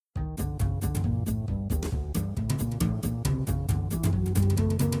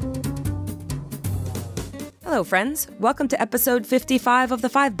Hello, friends. Welcome to episode 55 of The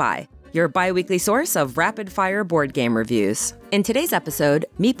 5 your bi-weekly source of rapid-fire board game reviews. In today's episode,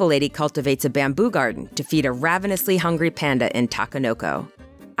 Meeple Lady cultivates a bamboo garden to feed a ravenously hungry panda in Takenoko.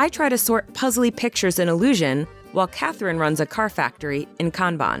 I try to sort puzzly pictures in Illusion, while Catherine runs a car factory in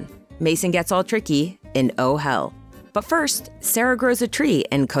Kanban. Mason gets all tricky in Oh Hell. But first, Sarah grows a tree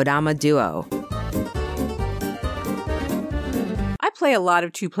in Kodama Duo. I play a lot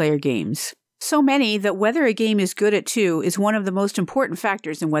of two-player games. So many that whether a game is good at 2 is one of the most important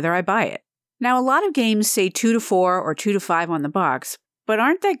factors in whether I buy it. Now, a lot of games say 2 to 4 or 2 to 5 on the box, but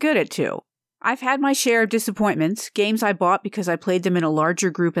aren't that good at 2. I've had my share of disappointments, games I bought because I played them in a larger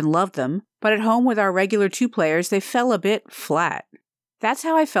group and loved them, but at home with our regular 2 players, they fell a bit flat. That's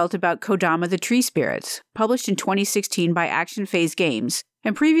how I felt about Kodama the Tree Spirits, published in 2016 by Action Phase Games,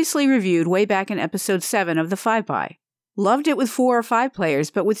 and previously reviewed way back in episode 7 of the 5 Loved it with 4 or 5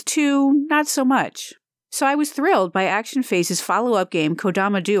 players, but with 2, not so much. So I was thrilled by Action Phase's follow-up game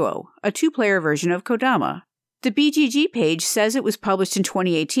Kodama Duo, a 2-player version of Kodama. The BGG page says it was published in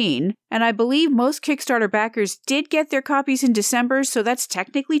 2018, and I believe most Kickstarter backers did get their copies in December, so that's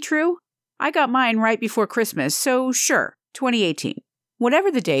technically true. I got mine right before Christmas, so sure, 2018.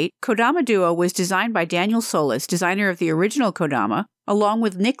 Whatever the date, Kodama Duo was designed by Daniel Solis, designer of the original Kodama, along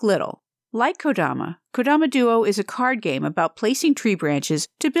with Nick Little. Like Kodama, Kodama Duo is a card game about placing tree branches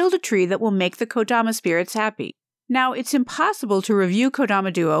to build a tree that will make the Kodama spirits happy. Now, it's impossible to review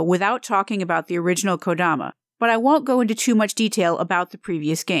Kodama Duo without talking about the original Kodama, but I won't go into too much detail about the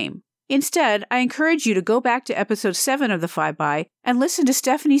previous game. Instead, I encourage you to go back to episode 7 of the 5 and listen to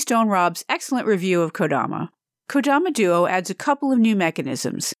Stephanie Stone-Rob's excellent review of Kodama. Kodama Duo adds a couple of new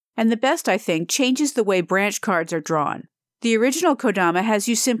mechanisms, and the best, I think, changes the way branch cards are drawn. The original Kodama has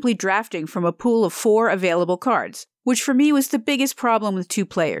you simply drafting from a pool of 4 available cards, which for me was the biggest problem with 2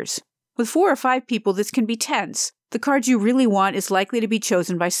 players. With 4 or 5 people, this can be tense. The card you really want is likely to be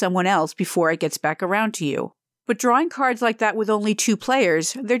chosen by someone else before it gets back around to you. But drawing cards like that with only 2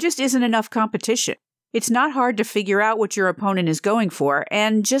 players, there just isn't enough competition. It's not hard to figure out what your opponent is going for,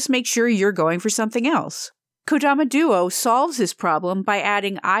 and just make sure you're going for something else. Kodama Duo solves this problem by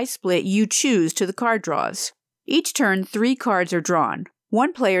adding I split you choose to the card draws. Each turn, 3 cards are drawn.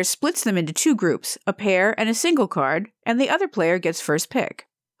 One player splits them into 2 groups, a pair and a single card, and the other player gets first pick.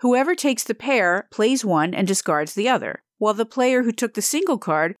 Whoever takes the pair plays one and discards the other, while the player who took the single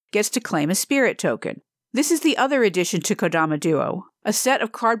card gets to claim a spirit token. This is the other addition to Kodama Duo, a set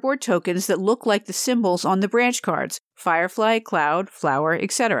of cardboard tokens that look like the symbols on the branch cards, firefly, cloud, flower,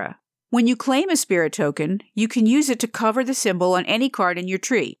 etc. When you claim a spirit token, you can use it to cover the symbol on any card in your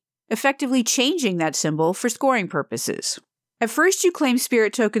tree, effectively changing that symbol for scoring purposes. At first you claim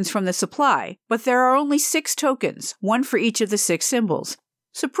spirit tokens from the supply, but there are only 6 tokens, 1 for each of the 6 symbols.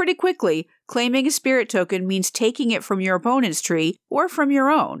 So pretty quickly, claiming a spirit token means taking it from your opponent's tree or from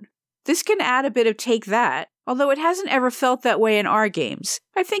your own. This can add a bit of take that, although it hasn't ever felt that way in our games.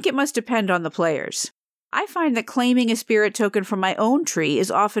 I think it must depend on the players. I find that claiming a spirit token from my own tree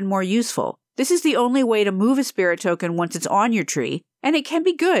is often more useful. This is the only way to move a spirit token once it's on your tree, and it can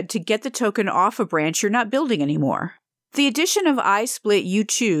be good to get the token off a branch you're not building anymore. The addition of I split you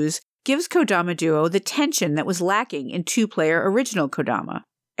choose gives Kodama Duo the tension that was lacking in 2-player original Kodama.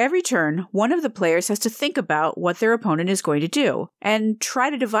 Every turn, one of the players has to think about what their opponent is going to do, and try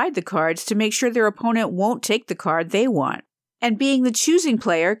to divide the cards to make sure their opponent won't take the card they want. And being the choosing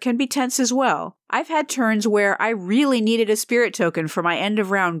player can be tense as well. I've had turns where I really needed a spirit token for my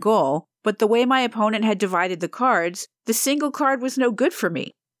end-of-round goal, but the way my opponent had divided the cards, the single card was no good for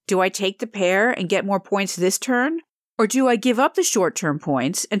me. Do I take the pair and get more points this turn? Or do I give up the short-term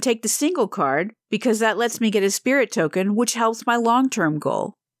points and take the single card because that lets me get a spirit token which helps my long-term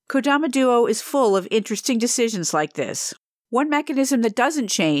goal? Kodama Duo is full of interesting decisions like this. One mechanism that doesn't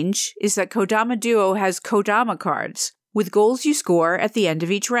change is that Kodama Duo has Kodama cards, with goals you score at the end of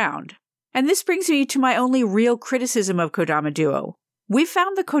each round. And this brings me to my only real criticism of Kodama Duo. We've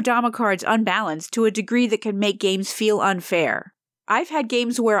found the Kodama cards unbalanced to a degree that can make games feel unfair. I've had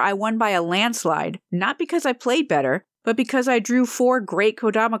games where I won by a landslide, not because I played better, but because I drew 4 great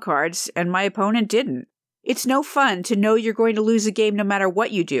Kodama cards and my opponent didn't. It's no fun to know you're going to lose a game no matter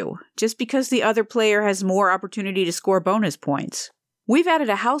what you do, just because the other player has more opportunity to score bonus points. We've added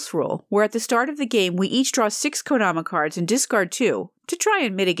a house rule, where at the start of the game we each draw 6 Kodama cards and discard 2, to try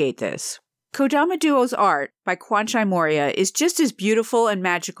and mitigate this. Kodama Duo's art, by Kwanchai Moria, is just as beautiful and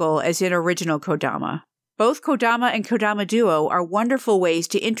magical as in original Kodama. Both Kodama and Kodama Duo are wonderful ways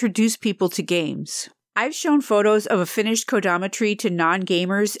to introduce people to games. I've shown photos of a finished Kodama tree to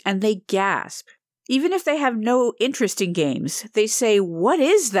non-gamers, and they gasp. Even if they have no interest in games, they say, "What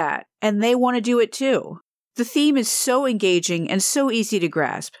is that?" and they want to do it too. The theme is so engaging and so easy to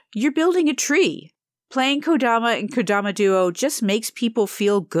grasp. You're building a tree. Playing Kodama and Kodama Duo just makes people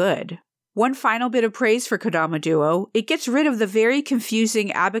feel good. One final bit of praise for Kodama Duo, it gets rid of the very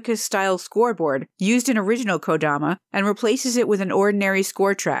confusing abacus-style scoreboard used in original Kodama and replaces it with an ordinary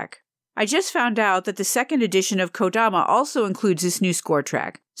score track. I just found out that the second edition of Kodama also includes this new score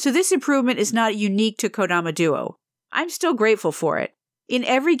track, so this improvement is not unique to Kodama Duo. I'm still grateful for it. In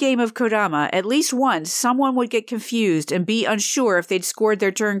every game of Kodama, at least once, someone would get confused and be unsure if they'd scored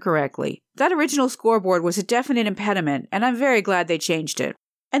their turn correctly. That original scoreboard was a definite impediment, and I'm very glad they changed it.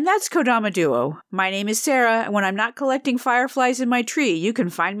 And that's Kodama Duo. My name is Sarah, and when I'm not collecting fireflies in my tree, you can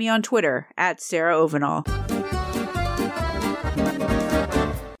find me on Twitter, @SarahOvenall.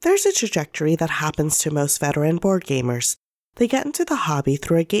 There's a trajectory that happens to most veteran board gamers. They get into the hobby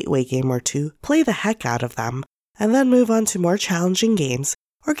through a gateway game or two, play the heck out of them, and then move on to more challenging games,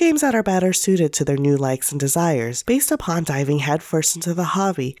 or games that are better suited to their new likes and desires, based upon diving headfirst into the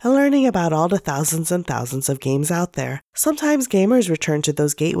hobby and learning about all the thousands and thousands of games out there. Sometimes gamers return to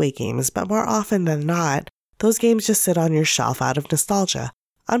those gateway games, but more often than not, those games just sit on your shelf out of nostalgia,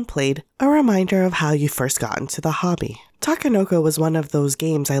 unplayed, a reminder of how you first got into the hobby. Takenoko was one of those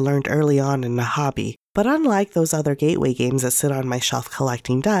games I learned early on in the hobby, but unlike those other gateway games that sit on my shelf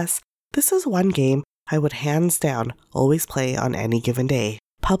collecting dust, this is one game I would hands down always play on any given day.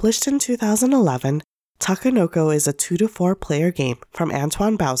 Published in 2011, Takenoko is a 2-to-4 player game from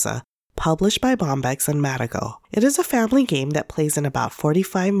Antoine Bauza, published by Bombex and Matago. It is a family game that plays in about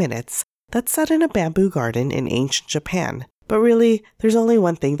 45 minutes that's set in a bamboo garden in ancient Japan. But really, there's only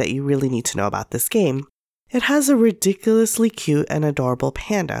one thing that you really need to know about this game. It has a ridiculously cute and adorable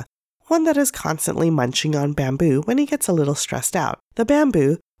panda, one that is constantly munching on bamboo when he gets a little stressed out. The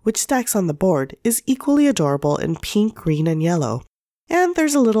bamboo, which stacks on the board, is equally adorable in pink, green, and yellow. And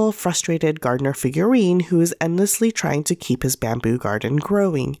there's a little frustrated gardener figurine who is endlessly trying to keep his bamboo garden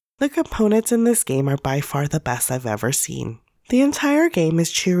growing. The components in this game are by far the best I've ever seen. The entire game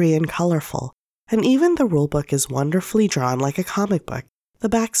is cheery and colorful, and even the rulebook is wonderfully drawn like a comic book. The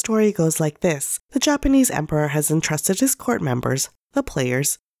backstory goes like this. The Japanese emperor has entrusted his court members, the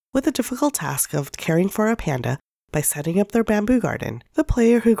players, with the difficult task of caring for a panda by setting up their bamboo garden. The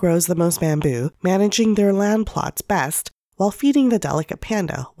player who grows the most bamboo, managing their land plots best, while feeding the delicate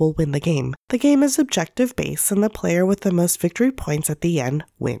panda, will win the game. The game is objective-based, and the player with the most victory points at the end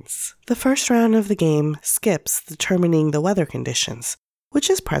wins. The first round of the game skips determining the weather conditions, which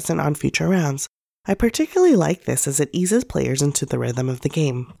is present on future rounds. I particularly like this as it eases players into the rhythm of the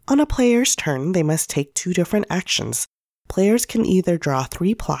game. On a player's turn, they must take 2 different actions. Players can either draw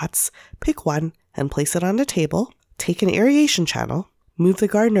 3 plots, pick one, and place it on the table, take an irrigation channel, move the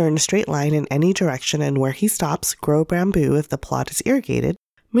gardener in a straight line in any direction and where he stops, grow bamboo if the plot is irrigated,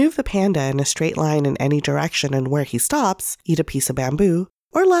 move the panda in a straight line in any direction and where he stops, eat a piece of bamboo,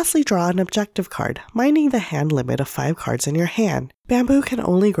 or lastly draw an objective card, minding the hand limit of 5 cards in your hand. Bamboo can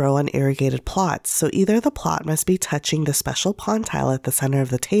only grow on irrigated plots, so either the plot must be touching the special pond tile at the center of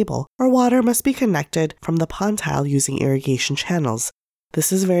the table, or water must be connected from the pond tile using irrigation channels.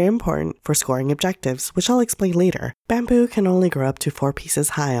 This is very important for scoring objectives, which I'll explain later. Bamboo can only grow up to 4 pieces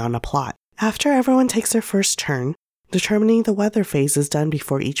high on a plot. After everyone takes their first turn, determining the weather phase is done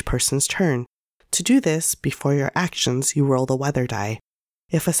before each person's turn. To do this, before your actions, you roll the weather die.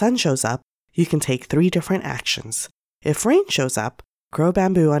 If a sun shows up, you can take 3 different actions. If rain shows up, grow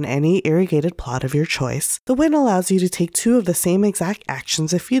bamboo on any irrigated plot of your choice. The wind allows you to take 2 of the same exact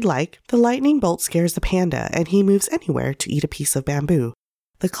actions if you'd like. The lightning bolt scares the panda, and he moves anywhere to eat a piece of bamboo.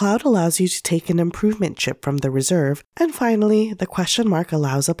 The cloud allows you to take an improvement chip from the reserve, and finally, the question mark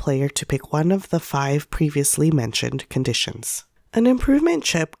allows a player to pick one of the 5 previously mentioned conditions. An improvement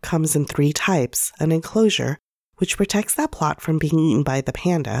chip comes in 3 types: an enclosure, which protects that plot from being eaten by the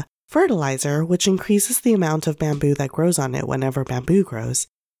panda, fertilizer, which increases the amount of bamboo that grows on it whenever bamboo grows,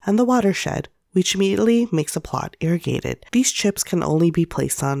 and the watershed, which immediately makes a plot irrigated. These chips can only be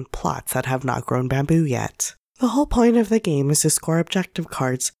placed on plots that have not grown bamboo yet. The whole point of the game is to score objective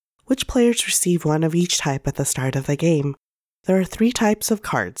cards, which players receive 1 of each type at the start of the game. There are 3 types of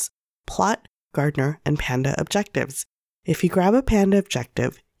cards: plot, gardener, and panda objectives. If you grab a panda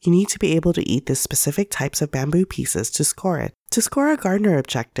objective, you need to be able to eat the specific types of bamboo pieces to score it. To score a gardener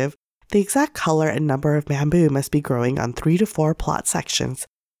objective, the exact color and number of bamboo must be growing on 3 to 4 plot sections,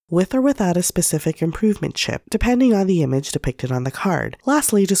 with or without a specific improvement chip, depending on the image depicted on the card.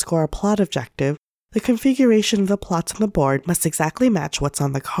 Lastly, to score a plot objective, the configuration of the plots on the board must exactly match what's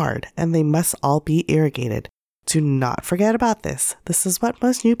on the card, and they must all be irrigated. Do not forget about this. This is what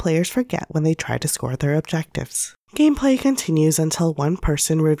most new players forget when they try to score their objectives. Gameplay continues until one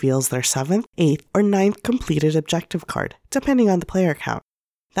person reveals their 7th, 8th, or 9th completed objective card, depending on the player count.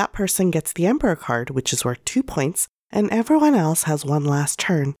 That person gets the Emperor card, which is worth 2 points, and everyone else has one last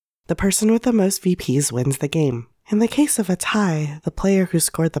turn. The person with the most VPs wins the game. In the case of a tie, the player who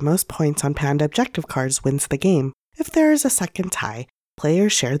scored the most points on Panda objective cards wins the game. If there is a second tie,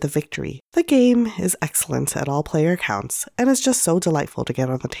 players share the victory. The game is excellent at all player counts, and is just so delightful to get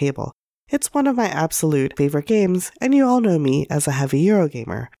on the table. It's one of my absolute favorite games, and you all know me as a heavy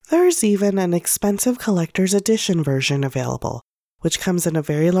Eurogamer. There's even an expensive collector's edition version available, which comes in a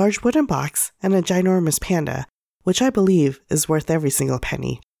very large wooden box and a ginormous panda, which I believe is worth every single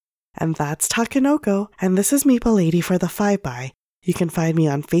penny. And that's Takenoko, and this is Meeple Lady for the 5x. You can find me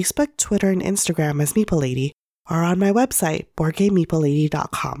on Facebook, Twitter, and Instagram as Meeple Lady, or on my website,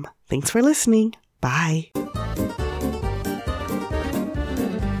 boardgamemeeplelady.com. Thanks for listening. Bye.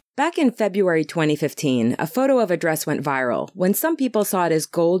 Back in February 2015, a photo of a dress went viral when some people saw it as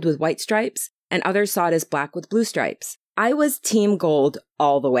gold with white stripes and others saw it as black with blue stripes. I was Team Gold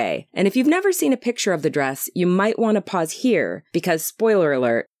all the way. And if you've never seen a picture of the dress, you might want to pause here because, spoiler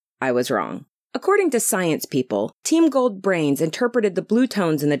alert, I was wrong. According to science people, Team Gold brains interpreted the blue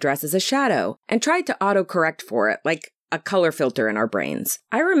tones in the dress as a shadow and tried to autocorrect for it, like a color filter in our brains.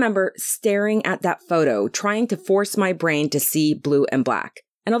 I remember staring at that photo, trying to force my brain to see blue and black.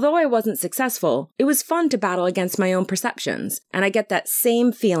 And although I wasn't successful, it was fun to battle against my own perceptions, and I get that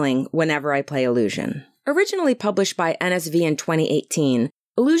same feeling whenever I play Illusion. Originally published by NSV in 2018,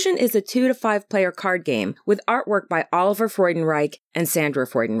 Illusion is a 2 to 5 player card game with artwork by Oliver Freudenreich and Sandra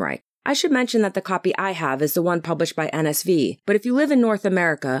Freudenreich. I should mention that the copy I have is the one published by NSV, but if you live in North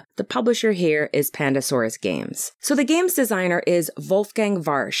America, the publisher here is Pandasaurus Games. So the game's designer is Wolfgang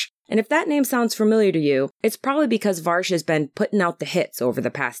Warsch, and if that name sounds familiar to you, it's probably because Warsch has been putting out the hits over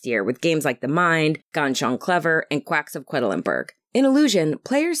the past year with games like The Mind, Ganz schön clever, and Quacks of Quedlinburg. In Illusion,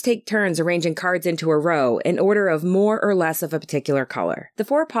 players take turns arranging cards into a row in order of more or less of a particular color. The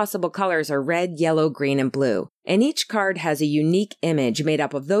 4 possible colors are red, yellow, green, and blue, and each card has a unique image made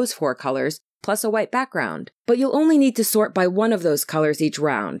up of those 4 colors, plus a white background. But you'll only need to sort by one of those colors each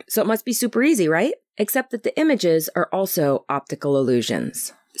round, so it must be super easy, right? Except that the images are also optical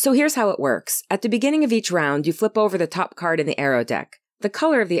illusions. So here's how it works. At the beginning of each round, you flip over the top card in the arrow deck. The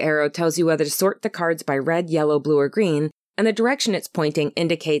color of the arrow tells you whether to sort the cards by red, yellow, blue, or green, and the direction it's pointing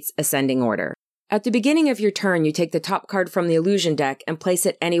indicates ascending order. At the beginning of your turn, you take the top card from the illusion deck and place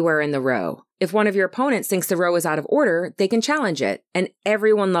it anywhere in the row. If one of your opponents thinks the row is out of order, they can challenge it, and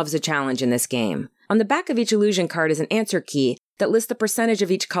everyone loves a challenge in this game. On the back of each illusion card is an answer key that lists the percentage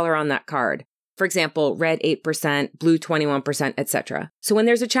of each color on that card. For example, red 8%, blue 21%, etc. So when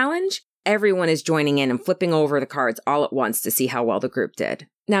there's a challenge, everyone is joining in and flipping over the cards all at once to see how well the group did.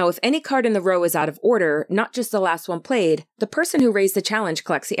 Now, if any card in the row is out of order, not just the last one played, the person who raised the challenge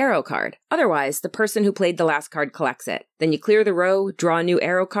collects the arrow card. Otherwise, the person who played the last card collects it. Then you clear the row, draw a new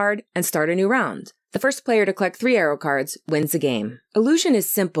arrow card, and start a new round. The first player to collect 3 arrow cards wins the game. Illusion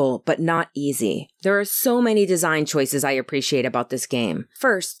is simple, but not easy. There are so many design choices I appreciate about this game.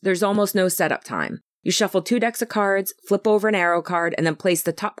 First, there's almost no setup time. You shuffle 2 decks of cards, flip over an arrow card, and then place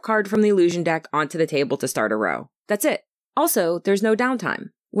the top card from the illusion deck onto the table to start a row. That's it. Also, there's no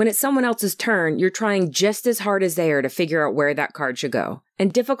downtime. When it's someone else's turn, you're trying just as hard as they are to figure out where that card should go.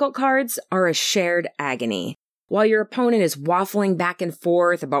 And difficult cards are a shared agony. While your opponent is waffling back and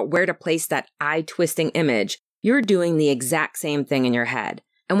forth about where to place that eye-twisting image, you're doing the exact same thing in your head.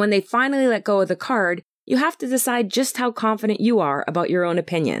 And when they finally let go of the card, you have to decide just how confident you are about your own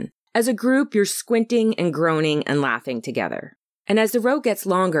opinion. As a group, you're squinting and groaning and laughing together. And as the row gets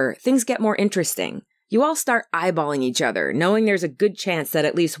longer, things get more interesting. You all start eyeballing each other, knowing there's a good chance that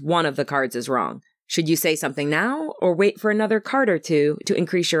at least one of the cards is wrong. Should you say something now, or wait for another card or two to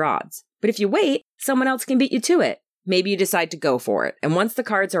increase your odds? But if you wait, someone else can beat you to it. Maybe you decide to go for it, and once the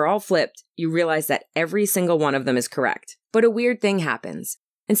cards are all flipped, you realize that every single one of them is correct. But a weird thing happens.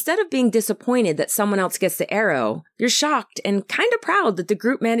 Instead of being disappointed that someone else gets the arrow, you're shocked and kind of proud that the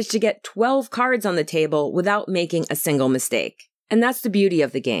group managed to get 12 cards on the table without making a single mistake. And that's the beauty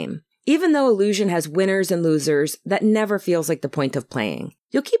of the game. Even though Illusion has winners and losers, that never feels like the point of playing.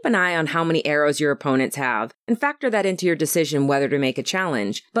 You'll keep an eye on how many arrows your opponents have and factor that into your decision whether to make a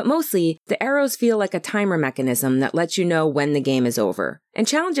challenge, but mostly, the arrows feel like a timer mechanism that lets you know when the game is over. And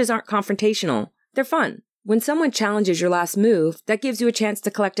challenges aren't confrontational, they're fun. When someone challenges your last move, that gives you a chance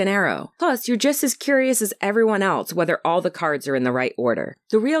to collect an arrow. Plus, you're just as curious as everyone else whether all the cards are in the right order.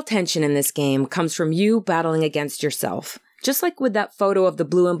 The real tension in this game comes from you battling against yourself. Just like with that photo of the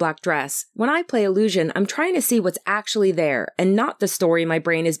blue and black dress, when I play Illusion, I'm trying to see what's actually there and not the story my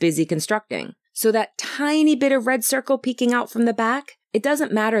brain is busy constructing. So that tiny bit of red circle peeking out from the back, it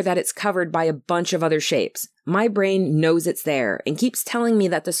doesn't matter that it's covered by a bunch of other shapes. My brain knows it's there and keeps telling me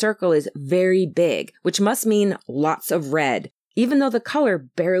that the circle is very big, which must mean lots of red, even though the color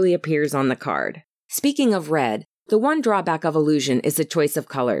barely appears on the card. Speaking of red, the one drawback of Illusion is the choice of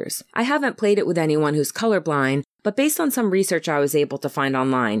colors. I haven't played it with anyone who's colorblind, but based on some research I was able to find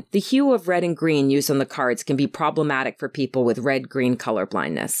online, the hue of red and green used on the cards can be problematic for people with red-green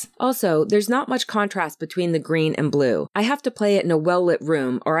colorblindness. Also, there's not much contrast between the green and blue. I have to play it in a well-lit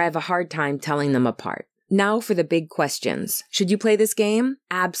room or I have a hard time telling them apart. Now for the big questions. Should you play this game?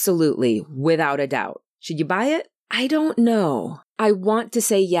 Absolutely, without a doubt. Should you buy it? I don't know. I want to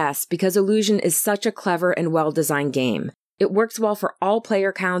say yes because Illusion is such a clever and well-designed game. It works well for all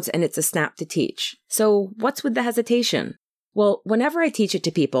player counts and it's a snap to teach. So what's with the hesitation? Well, whenever I teach it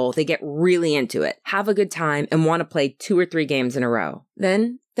to people, they get really into it, have a good time, and want to play 2 or 3 games in a row.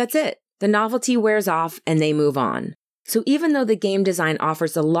 Then that's it. The novelty wears off and they move on. So even though the game design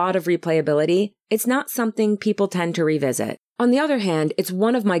offers a lot of replayability, it's not something people tend to revisit. On the other hand, it's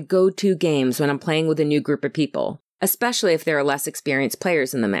one of my go-to games when I'm playing with a new group of people, especially if there are less experienced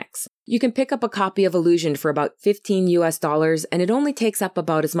players in the mix. You can pick up a copy of Illusion for about $15 and it only takes up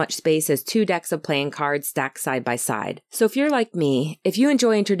about as much space as 2 decks of playing cards stacked side by side. So if you're like me, if you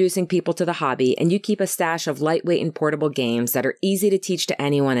enjoy introducing people to the hobby and you keep a stash of lightweight and portable games that are easy to teach to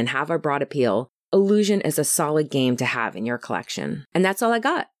anyone and have a broad appeal, Illusion is a solid game to have in your collection. And that's all I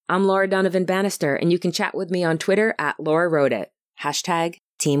got. I'm Laura Donovan Bannister, and you can chat with me on Twitter at LauraWroteIt.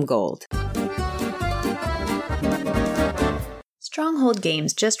 #TeamGold. Stronghold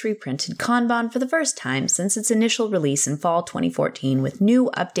Games just reprinted Kanban for the first time since its initial release in fall 2014 with new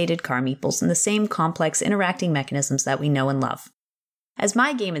updated car meeples and the same complex interacting mechanisms that we know and love. As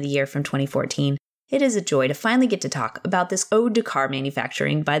my game of the year from 2014, it is a joy to finally get to talk about this ode to car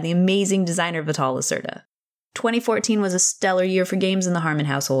manufacturing by the amazing designer Vital Lacerda. 2014 was a stellar year for games in the Harmon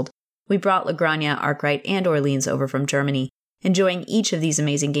household. We brought Lagranja, Arkwright, and Orleans over from Germany, enjoying each of these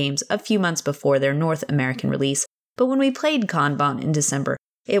amazing games a few months before their North American release. But when we played Kanban in December,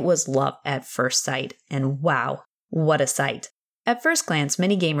 it was love at first sight, and wow, what a sight. At first glance,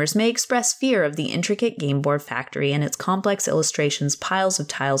 many gamers may express fear of the intricate game board factory and its complex illustrations, piles of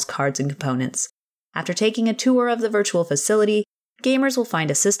tiles, cards, and components. After taking a tour of the virtual facility, gamers will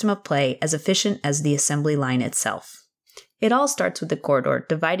find a system of play as efficient as the assembly line itself. It all starts with the corridor,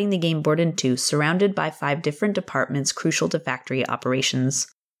 dividing the game board in 2, surrounded by 5 different departments crucial to factory operations.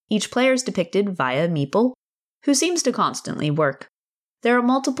 Each player is depicted via a meeple, who seems to constantly work. There are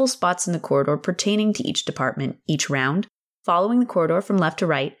multiple spots in the corridor pertaining to each department. Each round, following the corridor from left to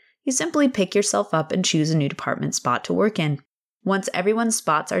right, you simply pick yourself up and choose a new department spot to work in. Once everyone's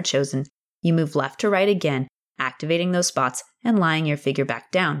spots are chosen, you move left to right again, activating those spots and lying your figure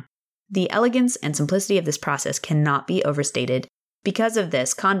back down. The elegance and simplicity of this process cannot be overstated. Because of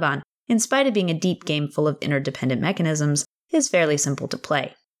this, Kanban, in spite of being a deep game full of interdependent mechanisms, is fairly simple to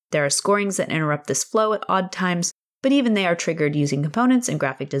play. There are scorings that interrupt this flow at odd times, but even they are triggered using components and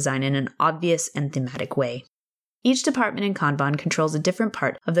graphic design in an obvious and thematic way. Each department in Kanban controls a different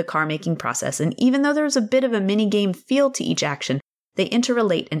part of the car-making process, and even though there is a bit of a mini-game feel to each action, they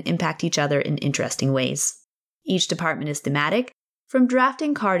interrelate and impact each other in interesting ways. Each department is thematic, from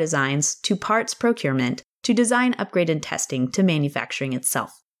drafting car designs to parts procurement, to design upgrade and testing, to manufacturing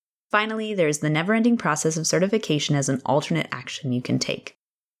itself. Finally, there is the never-ending process of certification as an alternate action you can take.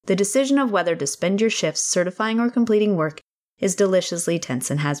 The decision of whether to spend your shifts certifying or completing work is deliciously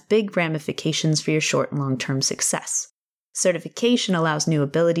tense and has big ramifications for your short and long-term success. Certification allows new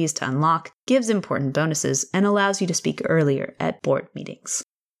abilities to unlock, gives important bonuses, and allows you to speak earlier at board meetings.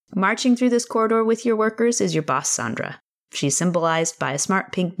 Marching through this corridor with your workers is your boss, Sandra. She's symbolized by a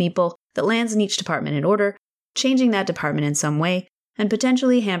smart pink meeple that lands in each department in order, changing that department in some way, and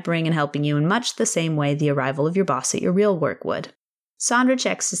potentially hampering and helping you in much the same way the arrival of your boss at your real work would. Sandra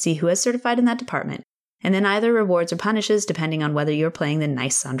checks to see who has certified in that department, and then either rewards or punishes depending on whether you're playing the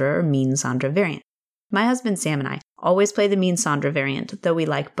nice Sandra or mean Sandra variant. My husband Sam and I always play the mean Sandra variant, though we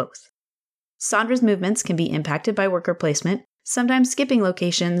like both. Sandra's movements can be impacted by worker placement, sometimes skipping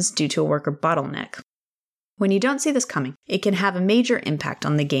locations due to a worker bottleneck. When you don't see this coming, it can have a major impact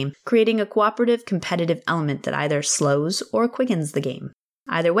on the game, creating a cooperative, competitive element that either slows or quickens the game.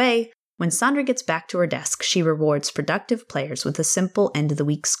 Either way, when Sandra gets back to her desk, she rewards productive players with a simple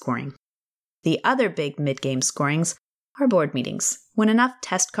end-of-the-week scoring. The other big mid-game scorings are board meetings. When enough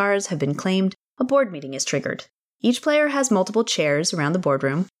test cars have been claimed, a board meeting is triggered. Each player has multiple chairs around the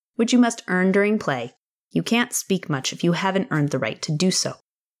boardroom, which you must earn during play. You can't speak much if you haven't earned the right to do so.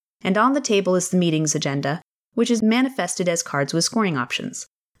 And on the table is the meeting's agenda, which is manifested as cards with scoring options.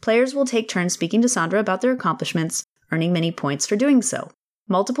 Players will take turns speaking to Sandra about their accomplishments, earning many points for doing so.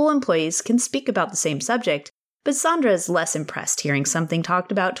 Multiple employees can speak about the same subject, but Sandra is less impressed hearing something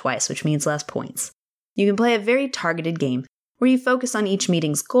talked about twice, which means less points. You can play a very targeted game, where you focus on each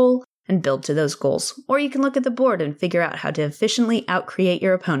meeting's goal and build to those goals, or you can look at the board and figure out how to efficiently outcreate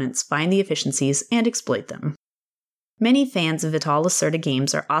your opponents, find the efficiencies, and exploit them. Many fans of Vital Lacerda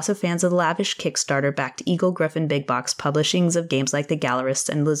games are also fans of the lavish Kickstarter-backed Eagle Griffin big box publishings of games like The Gallerist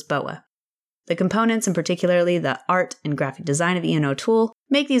and Lisboa. The components, and particularly the art and graphic design of Ian O'Toole,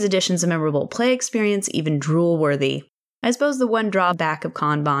 make these editions a memorable play experience, even drool-worthy. I suppose the one drawback of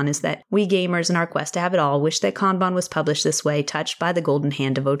Kanban is that we gamers in our quest to have it all wish that Kanban was published this way, touched by the golden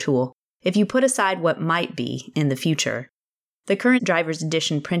hand of O'Toole. If you put aside what might be in the future, the current driver's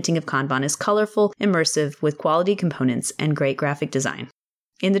edition printing of Kanban is colorful, immersive, with quality components and great graphic design.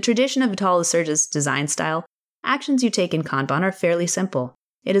 In the tradition of Vital Lacerda's design style, actions you take in Kanban are fairly simple.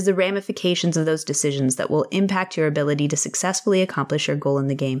 It is the ramifications of those decisions that will impact your ability to successfully accomplish your goal in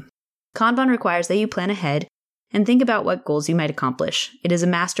the game. Kanban requires that you plan ahead and think about what goals you might accomplish. It is a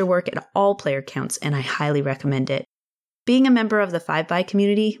masterwork at all player counts, and I highly recommend it. Being a member of the 5x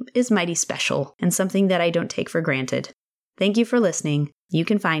community is mighty special and something that I don't take for granted. Thank you for listening. You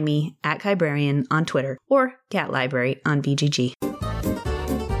can find me at Kybrarian on Twitter or Cat Library on BGG.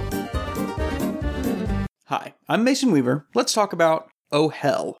 Hi, I'm Mason Weaver. Let's talk about Oh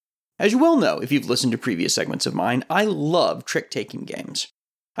Hell. As you well know, if you've listened to previous segments of mine, I love trick-taking games.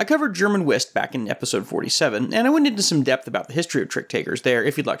 I covered German whist back in episode 47, and I went into some depth about the history of trick-takers there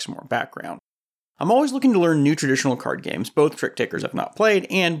if you'd like some more background. I'm always looking to learn new traditional card games, both trick-takers I've not played,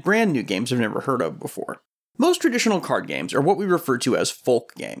 and brand new games I've never heard of before. Most traditional card games are what we refer to as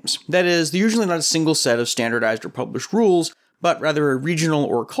folk games. That is, they're usually not a single set of standardized or published rules, but rather a regional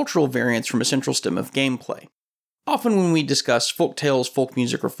or cultural variance from a central stem of gameplay. Often when we discuss folk tales, folk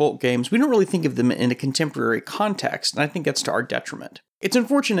music, or folk games, we don't really think of them in a contemporary context, and I think that's to our detriment. It's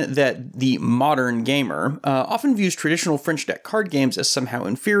unfortunate that the modern gamer often views traditional French deck card games as somehow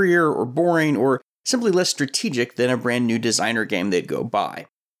inferior or boring or simply less strategic than a brand new designer game they'd go buy.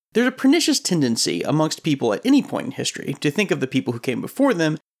 There's a pernicious tendency amongst people at any point in history to think of the people who came before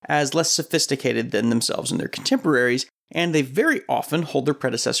them as less sophisticated than themselves and their contemporaries, and they very often hold their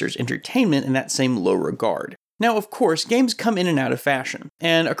predecessors' entertainment in that same low regard. Now, of course, games come in and out of fashion,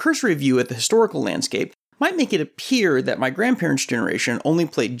 and a cursory view at the historical landscape might make it appear that my grandparents' generation only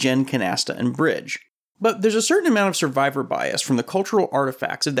played Gen, Canasta, and Bridge. But there's a certain amount of survivor bias from the cultural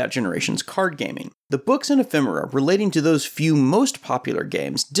artifacts of that generation's card gaming. The books and ephemera relating to those few most popular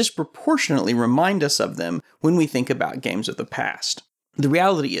games disproportionately remind us of them when we think about games of the past. The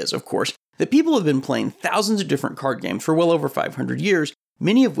reality is, of course, that people have been playing thousands of different card games for well over 500 years,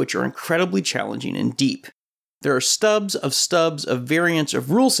 many of which are incredibly challenging and deep. There are stubs of variants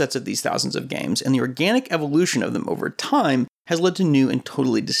of rule sets of these thousands of games, and the organic evolution of them over time has led to new and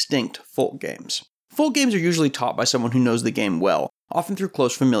totally distinct folk games. Folk games are usually taught by someone who knows the game well, often through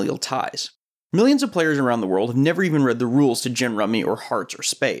close familial ties. Millions of players around the world have never even read the rules to gin rummy or hearts or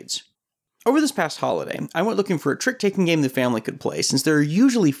spades. Over this past holiday, I went looking for a trick-taking game the family could play, since there are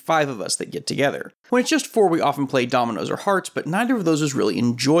usually 5 of us that get together. When it's just 4, we often play dominoes or hearts, but neither of those is really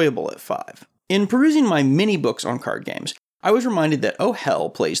enjoyable at 5. In perusing my mini books on card games, I was reminded that Oh Hell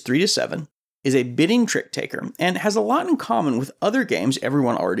plays 3 to 7, is a bidding trick-taker, and has a lot in common with other games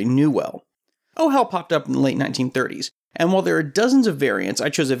everyone already knew well. Oh Hell popped up in the late 1930s, and while there are dozens of variants, I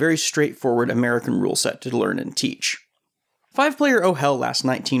chose a very straightforward American rule set to learn and teach. 5-player Oh Hell lasts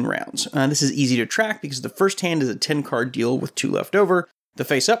 19 rounds. This is easy to track because the first hand is a 10-card deal with 2 left over, the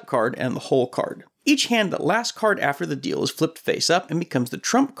face-up card, and the whole card. Each hand, the last card after the deal, is flipped face-up and becomes the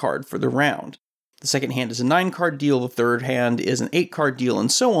trump card for the round. The second hand is a 9-card deal, the third hand is an 8-card deal,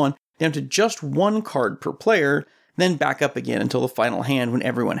 and so on, down to just 1 card per player, then back up again until the final hand when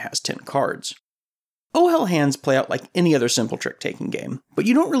everyone has 10 cards. Oh Hell hands play out like any other simple trick-taking game, but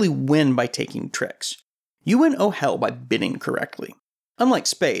you don't really win by taking tricks. You win Oh Hell by bidding correctly. Unlike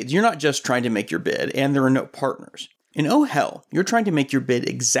spades, you're not just trying to make your bid, and there are no partners. In Oh Hell, you're trying to make your bid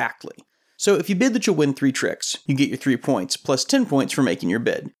exactly. So if you bid that you'll win 3 tricks, you get your 3 points, plus 10 points for making your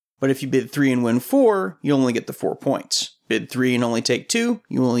bid. But if you bid 3 and win 4, you only get the 4 points. Bid 3 and only take 2,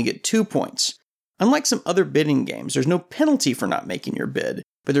 you only get 2 points. Unlike some other bidding games, there's no penalty for not making your bid,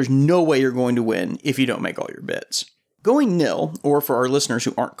 but there's no way you're going to win if you don't make all your bids. Going nil, or for our listeners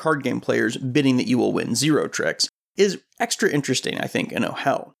who aren't card game players, bidding that you will win 0 tricks, is extra interesting, I think, in Oh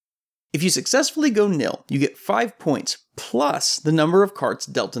Hell. If you successfully go nil, you get 5 points plus the number of cards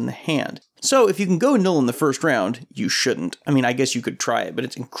dealt in the hand. So if you can go nil in the first round, you shouldn't. I mean, I guess you could try it, but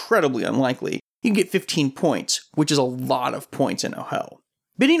it's incredibly unlikely. You can get 15 points, which is a lot of points in Oh Hell.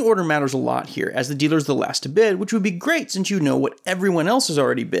 Bidding order matters a lot here, as the dealer's the last to bid, which would be great since you know what everyone else has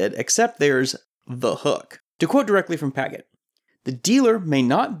already bid, except there's the hook. To quote directly from Paget, the dealer may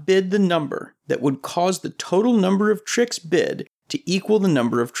not bid the number that would cause the total number of tricks bid to equal the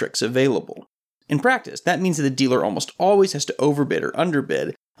number of tricks available. In practice, that means that the dealer almost always has to overbid or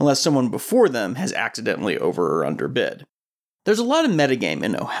underbid, unless someone before them has accidentally over or underbid. There's a lot of metagame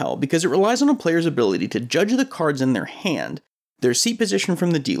in Oh Hell because it relies on a player's ability to judge the cards in their hand, their seat position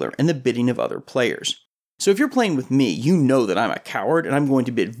from the dealer, and the bidding of other players. So if you're playing with me, you know that I'm a coward and I'm going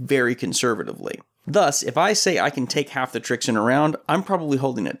to bid very conservatively. Thus, if I say I can take half the tricks in a round, I'm probably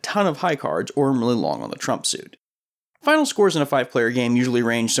holding a ton of high cards or I'm really long on the trump suit. Final scores in a 5-player game usually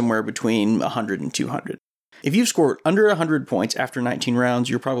range somewhere between 100 and 200. If you've scored under 100 points after 19 rounds,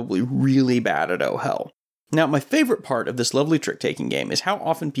 you're probably really bad at Oh Hell. Now, my favorite part of this lovely trick-taking game is how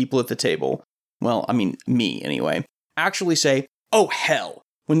often people at the table, well, I mean, me anyway, actually say, "Oh hell,"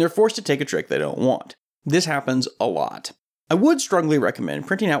 when they're forced to take a trick they don't want. This happens a lot. I would strongly recommend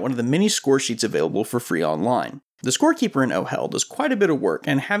printing out one of the many score sheets available for free online. The scorekeeper in Oh Hell does quite a bit of work,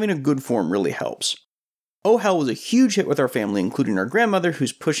 and having a good form really helps. Oh Hell was a huge hit with our family, including our grandmother,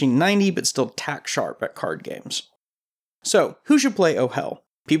 who's pushing 90 but still tack sharp at card games. So, who should play Oh Hell?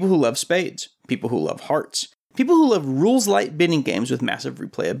 People who love spades, people who love hearts, people who love rules-light bidding games with massive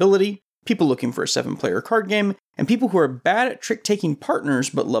replayability, people looking for a 7-player card game, and people who are bad at trick-taking partners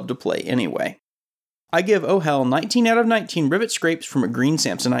but love to play anyway. I give Oh Hell 19 out of 19 rivet scrapes from a green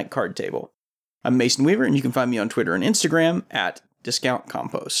Samsonite card table. I'm Mason Weaver, and you can find me on Twitter and Instagram at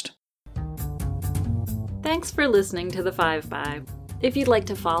DiscountCompost. Thanks for listening to the 5x. If you'd like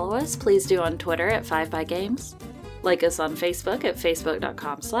to follow us, please do on Twitter at 5xgames. Like us on Facebook at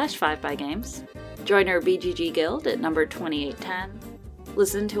facebook.com/5xgames. Join our BGG Guild at number 2810.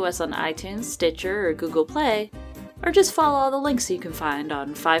 Listen to us on iTunes, Stitcher, or Google Play. Or just follow all the links you can find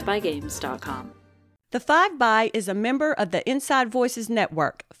on 5xgames.com. The 5x is a member of the Inside Voices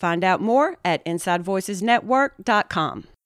Network. Find out more at InsideVoicesNetwork.com.